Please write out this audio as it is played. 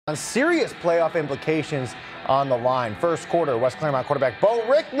Serious playoff implications on the line. First quarter, West Clermont quarterback Bo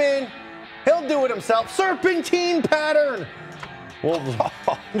Rickman, he'll do it himself. Serpentine pattern. Wolves,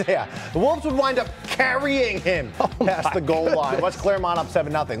 the Wolves would wind up carrying him past the goal line. West Clermont up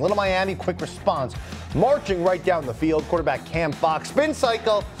 7-0. Little Miami, quick response, marching right down the field. Quarterback Cam Fox, spin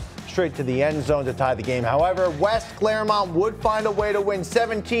cycle, straight to the end zone to tie the game. However, West Clermont would find a way to win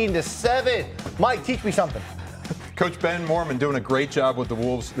 17-7. Mike, teach me something. Coach Ben Morman doing a great job with the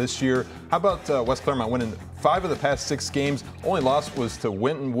Wolves this year. How about West Clermont winning 5 of the past 6 games? Only loss was to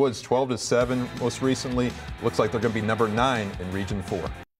Winton Woods 12-7 most recently. Looks like they're going to be number 9 in Region 4.